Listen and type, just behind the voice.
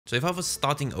So if I was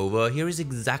starting over, here is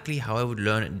exactly how I would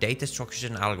learn data structures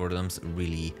and algorithms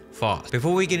really fast.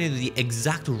 Before we get into the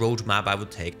exact roadmap I would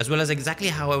take, as well as exactly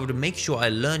how I would make sure I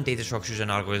learn data structures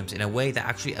and algorithms in a way that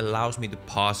actually allows me to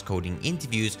pass coding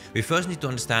interviews, we first need to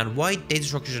understand why data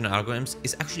structures and algorithms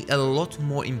is actually a lot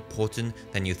more important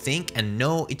than you think, and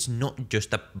no, it's not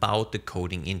just about the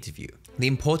coding interview. The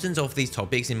importance of these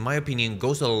topics, in my opinion,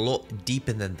 goes a lot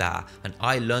deeper than that, and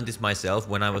I learned this myself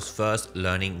when I was first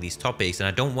learning these topics, and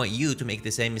I don't want you to make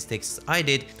the same mistakes I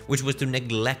did, which was to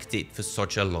neglect it for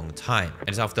such a long time. And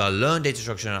it's after I learned data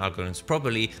structure and algorithms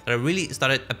properly that I really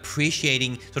started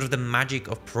appreciating sort of the magic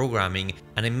of programming,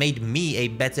 and it made me a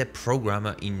better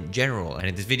programmer in general. And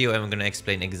in this video, I'm going to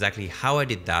explain exactly how I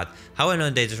did that, how I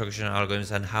learned data structure and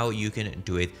algorithms, and how you can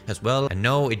do it as well. And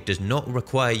no, it does not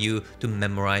require you to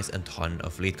memorize a ton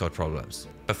of lead code problems.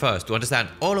 But first, to understand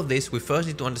all of this, we first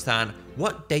need to understand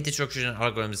what data structures and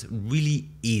algorithms really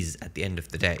is at the end of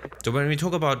the day. So when we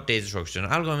talk about data structures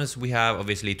and algorithms, we have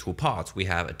obviously two parts. We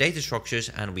have data structures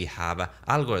and we have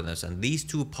algorithms. And these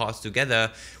two parts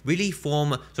together really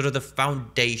form sort of the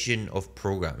foundation of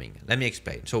programming. Let me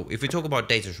explain. So if we talk about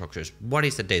data structures, what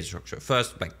is a data structure?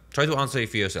 First, try to answer it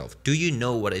for yourself. Do you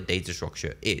know what a data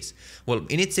structure is? Well,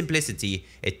 in its simplicity,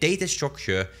 a data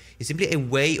structure is simply a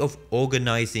way of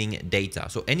organizing data.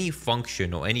 So any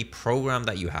function or any program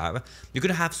that you have, you're going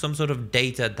to have some sort of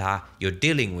data that you're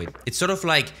dealing with. It's sort of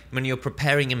like when you're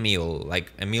preparing a meal,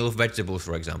 like a meal of vegetables,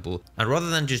 for example, and rather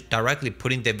than just directly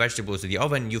putting the vegetables in the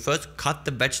oven, you first cut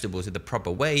the vegetables in the proper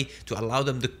way to allow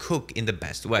them to cook in the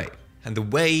best way. And the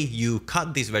way you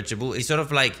cut these vegetables is sort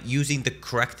of like using the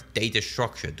correct data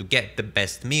structure to get the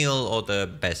best meal or the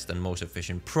best and most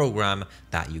efficient program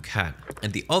that you can.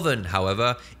 And the oven,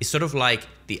 however, is sort of like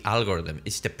the algorithm.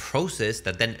 It's the process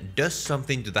that then does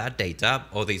something to that data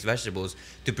or these vegetables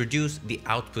to produce the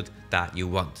output that you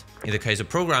want. In the case of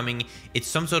programming, it's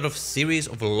some sort of series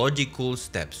of logical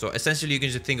steps. So essentially you can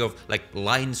just think of like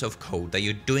lines of code that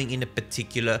you're doing in a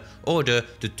particular order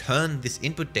to turn this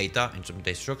input data in some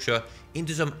data structure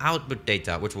into some output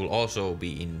data, which will also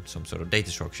be in some sort of data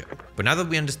structure. But now that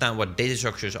we understand what data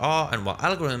structures are and what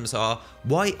algorithms are,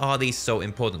 why are these so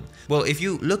important? Well, if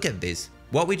you look at this,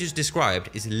 what we just described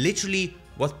is literally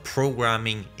what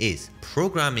programming is.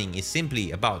 Programming is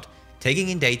simply about taking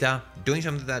in data, doing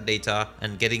something with that data,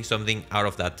 and getting something out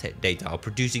of that data or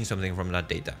producing something from that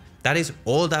data. That is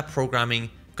all that programming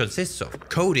consists of.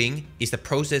 Coding is the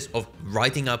process of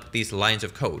writing up these lines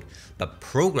of code, but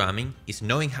programming is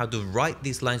knowing how to write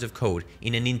these lines of code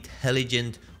in an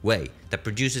intelligent way that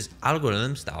produces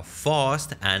algorithms that are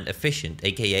fast and efficient,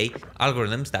 aka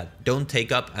algorithms that don't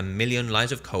take up a million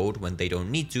lines of code when they don't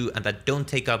need to, and that don't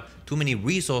take up too many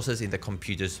resources in the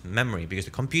computer's memory, because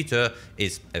the computer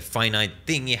is a finite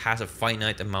thing. It has a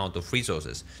finite amount of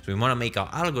resources. So we want to make our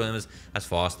algorithms as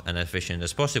fast and efficient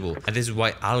as possible. And this is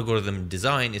why algorithm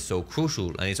design is so crucial.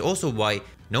 And it's also why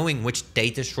knowing which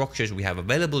data structures we have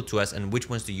available to us and which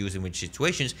ones to use in which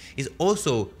situations is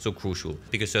also so crucial,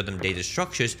 because certain data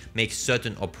structures make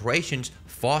certain operations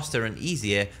faster and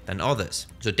easier than others.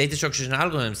 So data structures and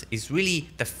algorithms is really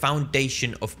the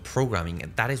foundation of programming,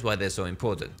 and that is why they're so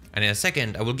important. And in a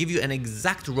second, I will give you an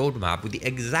exact roadmap with the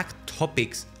exact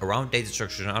topics around data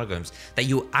structures and algorithms that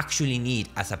you actually need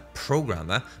as a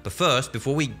programmer. But first,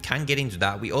 before we can get into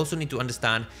that, we also need to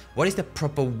understand what is the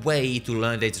proper way to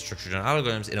learn data structures and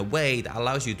algorithms in a way that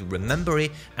allows you to remember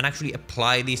it and actually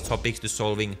apply these topics to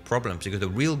solving problems. Because the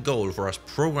real goal for us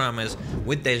programmers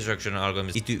with data structures and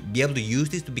algorithms is to be able to use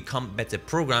this to become better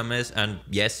programmers, and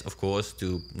yes, of course,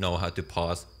 to know how to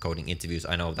pass coding interviews.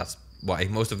 I know that's why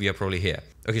most of you are probably here.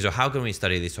 Okay, so how can we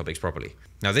study these topics properly?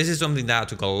 Now, this is something that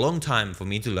took a long time for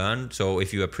me to learn. So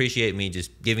if you appreciate me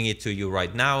just giving it to you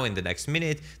right now in the next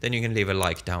minute, then you can leave a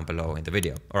like down below in the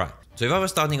video. All right. So if I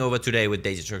was starting over today with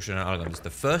data structure and algorithms, the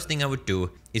first thing I would do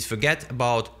is forget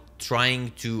about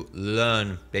trying to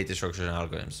learn data structure and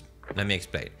algorithms. Let me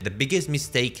explain. The biggest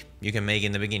mistake you can make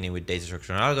in the beginning with data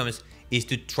structure and algorithms is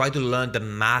to try to learn the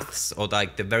maths or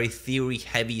like the very theory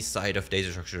heavy side of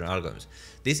data structure and algorithms.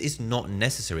 This is not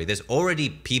necessary. There's already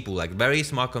people like very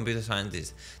smart computer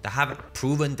scientists that have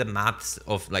proven the maths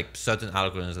of like certain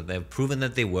algorithms, that they've proven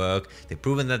that they work, they've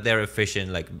proven that they're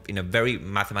efficient, like in a very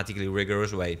mathematically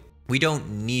rigorous way. We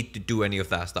don't need to do any of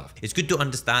that stuff. It's good to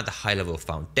understand the high-level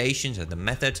foundations and the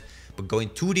methods, but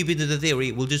going too deep into the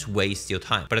theory will just waste your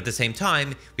time. But at the same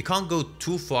time, we can't go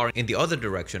too far in the other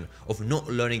direction of not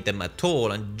learning them at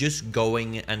all and just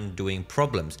going and doing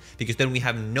problems, because then we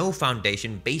have no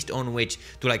foundation based on which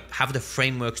to like have the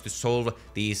frameworks to solve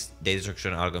these data structure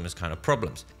and algorithms kind of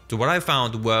problems. So what I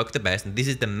found worked the best, and this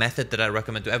is the method that I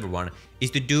recommend to everyone,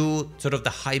 is to do sort of the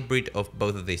hybrid of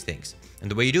both of these things. And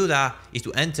the way you do that is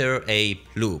to enter a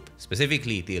loop,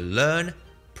 specifically the learn,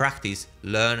 practice,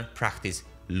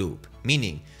 loop.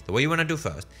 Meaning, the way you want to do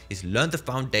first is learn the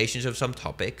foundations of some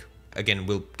topic. Again,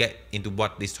 we'll get into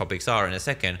what these topics are in a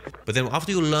second. But then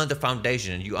after you learn the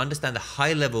foundation and you understand the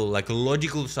high level, like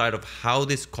logical side of how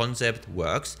this concept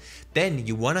works, then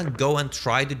you want to go and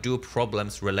try to do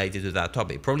problems related to that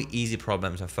topic. Probably easy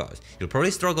problems at first. You'll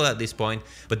probably struggle at this point,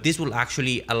 but this will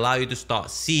actually allow you to start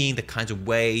seeing the kinds of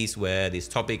ways where this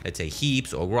topic, let's say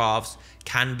heaps or graphs,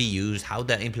 can be used, how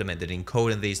they're implemented in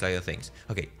code and these type of things.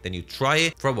 Okay, then you try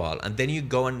it for a while and then you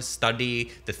go and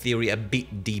study the theory a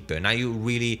bit deeper. Now you're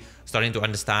really starting to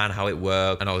understand how it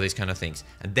works and all these kind of things.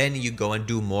 And then you go and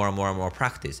do more and more and more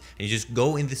practice. And you just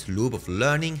go in this loop of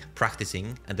learning,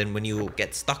 practicing, and then when you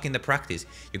get stuck in the practice,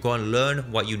 you go and learn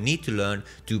what you need to learn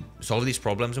to solve these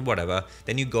problems and whatever.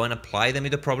 Then you go and apply them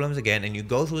in the problems again, and you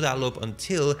go through that loop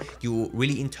until you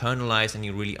really internalize and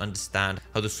you really understand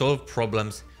how to solve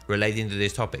problems relating to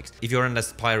these topics. If you're an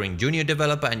aspiring junior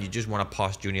developer and you just want to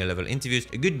pass junior level interviews,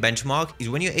 a good benchmark is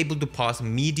when you're able to pass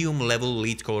medium level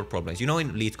lead code problems. You know,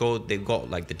 in lead code, they've got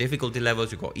like the difficulty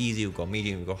levels. You've got easy, you've got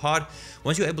medium, you've got hard.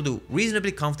 Once you're able to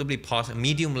reasonably comfortably pass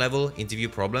medium level interview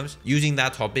problems using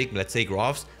that topic, let's say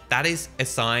graphs, that is a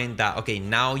sign that, okay,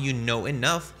 now you know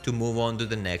enough to move on to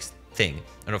the next thing.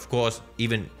 And of course,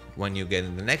 even when you get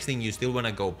in the next thing, you still want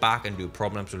to go back and do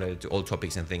problems related to all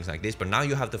topics and things like this. But now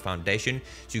you have the foundation,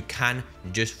 so you can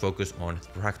just focus on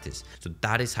practice. So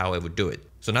that is how I would do it.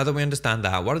 So now that we understand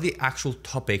that, what are the actual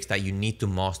topics that you need to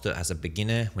master as a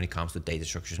beginner when it comes to data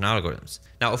structures and algorithms?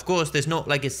 Now, of course, there's not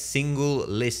like a single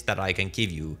list that I can give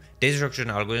you. Data structures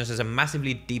and algorithms is a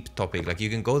massively deep topic. Like you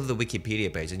can go to the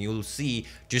Wikipedia page and you'll see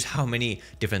just how many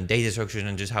different data structures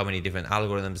and just how many different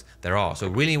algorithms there are. So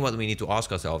really what we need to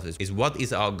ask ourselves is what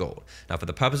is our goal? Now, for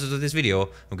the purposes of this video,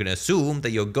 I'm going to assume that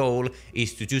your goal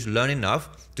is to just learn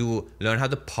enough to learn how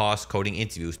to pass coding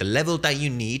interviews, the level that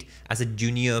you need as a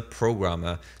junior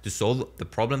programmer to solve the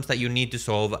problems that you need to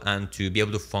solve and to be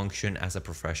able to function as a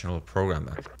professional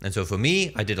programmer. And so for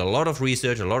me, I did a lot of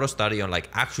research, a lot of study on like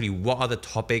actually what are the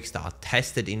topics that are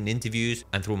tested in interviews,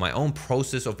 and through my own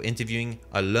process of interviewing,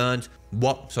 I learned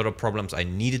what sort of problems I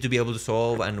needed to be able to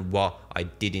solve and what I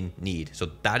didn't need. So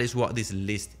that is what this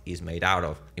list is made out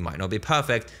of. It might not be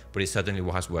perfect, but it's certainly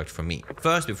what has worked for me.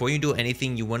 First, before you do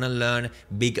anything, you want to learn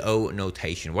Big O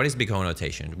notation. What is Big O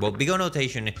notation? Well, Big O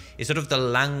notation is sort of the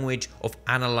language of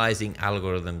analyzing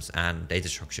algorithms and data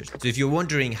structures. So if you're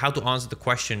wondering how to answer the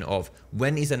question of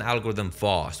when is an algorithm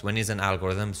fast, when is an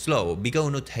algorithm slow, Big O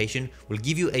notation will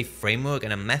give you a framework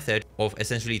and a method of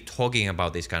essentially talking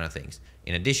about these kind of things.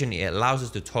 In addition, it allows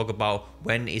us to talk about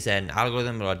when is an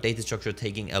algorithm or a data structure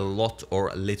taking a lot or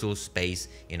a little space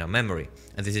in our memory.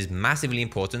 And this is massively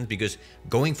important because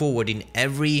going forward in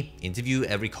every interview,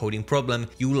 every coding problem,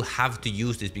 you will have to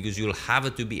use this because you'll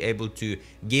have to be able to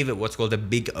give it what's called the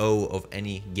Big O of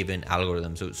any given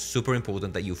algorithm. So it's super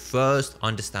important that you first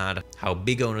understand how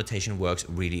Big O notation works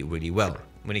really, really well.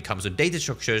 When it comes to data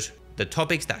structures, the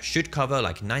topics that should cover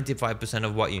like 95%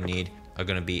 of what you need are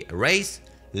going to be arrays,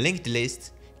 linked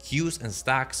lists, queues and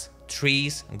stacks,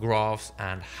 trees, graphs,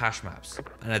 and hash maps.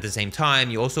 And at the same time,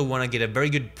 you also want to get a very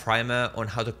good primer on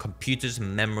how the computer's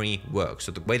memory works.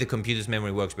 So the way the computer's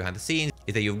memory works behind the scenes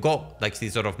is that you've got like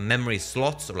these sort of memory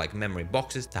slots or like memory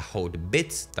boxes that hold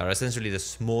bits that are essentially the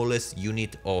smallest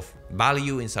unit of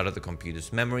value inside of the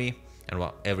computer's memory. And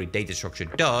what every data structure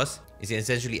does is it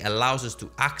essentially allows us to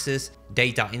access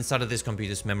data inside of this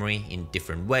computer's memory in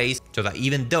different ways, so that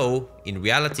even though in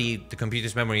reality the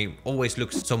computer's memory always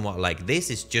looks somewhat like this,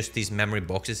 it's just these memory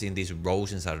boxes in these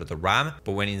rows inside of the RAM.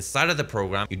 But when inside of the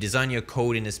program you design your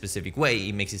code in a specific way,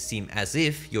 it makes it seem as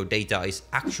if your data is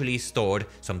actually stored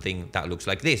something that looks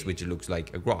like this, which looks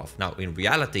like a graph. Now in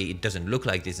reality it doesn't look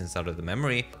like this inside of the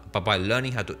memory, but by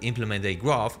learning how to implement a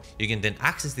graph, you can then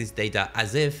access this data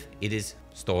as if it is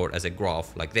stored as a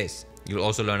graph like this. You'll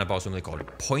also learn about something called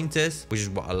pointers, which is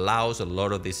what allows a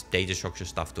lot of this data structure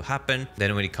stuff to happen.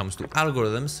 Then when it comes to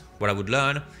algorithms, what I would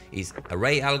learn is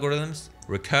array algorithms,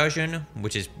 recursion,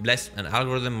 which is less an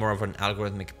algorithm, more of an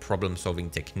algorithmic problem solving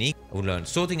technique. I would learn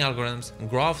sorting algorithms,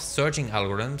 graph searching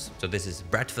algorithms. So this is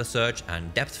breadth first search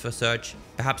and depth first search.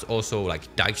 Perhaps also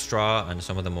like Dijkstra and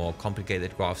some of the more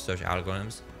complicated graph search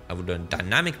algorithms. I would learn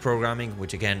dynamic programming,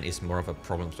 which again is more of a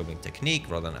problem-solving technique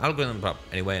rather than algorithm, but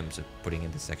anyway, I'm just putting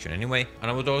in this section anyway. And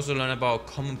I would also learn about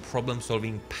common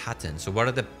problem-solving patterns. So what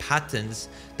are the patterns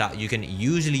that you can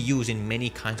usually use in many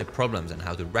kinds of problems and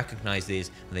how to recognize these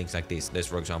and things like this. There's,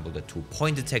 for example, the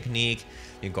two-pointer technique,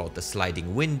 you got the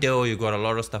sliding window, you got a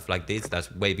lot of stuff like this.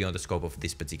 That's way beyond the scope of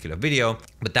this particular video,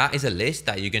 but that is a list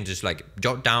that you can just like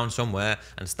jot down somewhere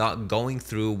and start going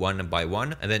through one by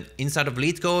one. And then inside of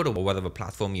LeetCode or whatever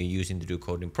platform you're using to do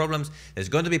coding problems, there's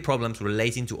going to be problems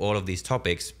relating to all of these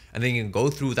topics. And then you can go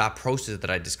through that process that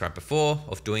I described before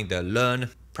of doing the learn,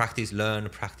 practice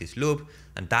loop,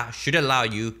 and that should allow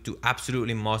you to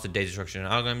absolutely master data structure and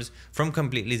algorithms from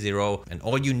completely zero. And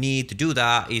all you need to do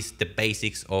that is the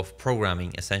basics of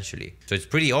programming, essentially. So it's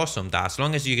pretty awesome that as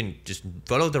long as you can just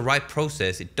follow the right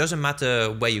process, it doesn't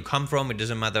matter where you come from, it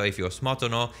doesn't matter if you're smart or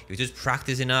not, if you just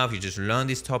practice enough, you just learn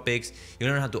these topics, you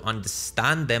learn how to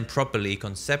understand them properly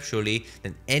conceptually,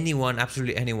 then anyone,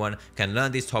 absolutely anyone, can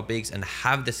learn these topics and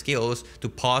have the skills to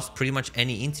pass pretty much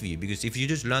any interview. Because if you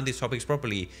just learn these topics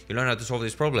properly, you learn how to solve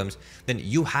these problems, then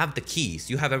you have the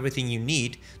keys, you have everything you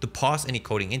need to pass any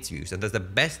coding interviews. And that's the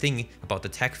best thing about the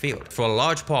tech field. For a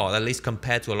large part, at least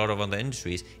compared to a lot of other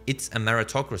industries, it's a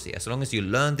meritocracy. As long as you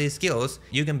learn these skills,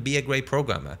 you can be a great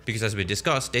programmer. Because as we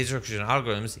discussed, data structures and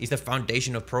algorithms is the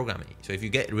foundation of programming. So if you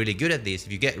get really good at this,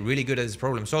 if you get really good at this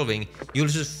problem solving, you'll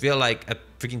just feel like a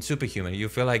freaking superhuman. You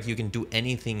feel like you can do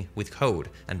anything with code.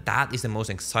 And that is the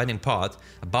most exciting part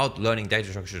about learning data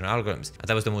structures and algorithms. And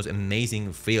that was the most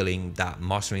amazing feeling that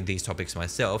mastering these topics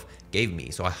myself gave me.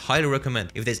 So I highly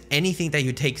recommend, if there's anything that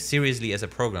you take seriously as a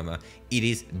programmer, it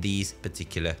is these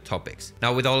particular topics.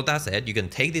 Now, with all of that said, you can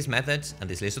take these methods and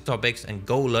this list of topics and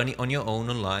go learn it on your own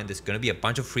online. There's going to be a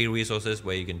bunch of free resources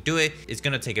where you can do it. It's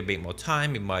going to take a bit more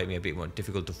time. It might be a bit more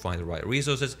difficult to find the right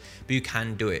resources, but you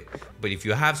can do it. But if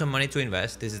you have some money to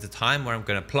invest, this is the time where I'm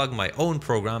going to plug my own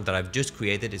program that I've just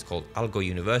created. It's called Algo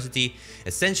University.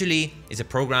 Essentially, it's a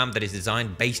program that is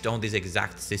designed based on this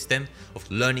exact system of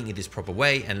learning in this proper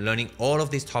way and learning all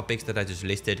of these topics that I just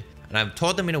listed. And I've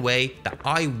taught them in a way that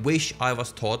I wish I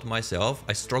was taught myself.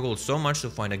 I struggled so much to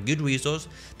find a good resource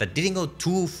that didn't go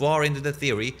too far into the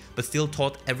theory, but still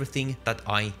taught everything that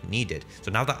I needed.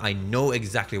 So now that I know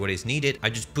exactly what is needed, I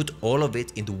just put all of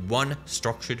it into one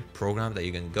structured program that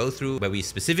you can go through, where we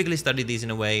specifically study these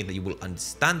in a way that you will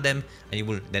understand them and you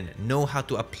will then know how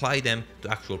to apply them to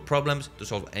actual problems to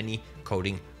solve any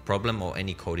coding problem or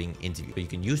any coding interview. So you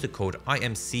can use the code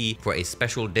IMC for a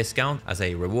special discount as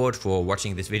a reward for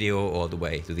watching this video all the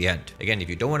way to the end. Again, if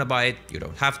you don't want to buy it, you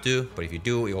don't have to, but if you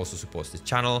do, it also supports this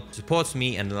channel, supports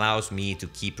me and allows me to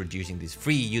keep producing these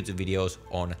free YouTube videos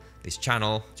on this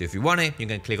channel. So if you want it, you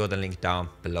can click on the link down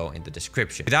below in the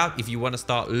description. With that, if you want to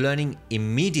start learning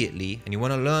immediately and you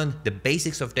want to learn the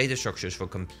basics of data structures for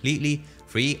completely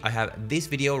free, I have this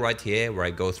video right here where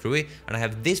I go through it, and I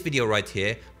have this video right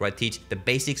here where I teach the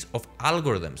basics of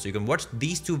algorithms. So you can watch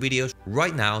these two videos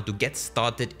right now to get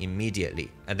started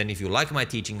immediately. And then if you like my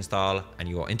teaching style and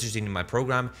you are interested in my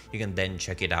program, you can then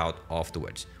check it out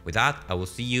afterwards. With that, I will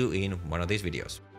see you in one of these videos.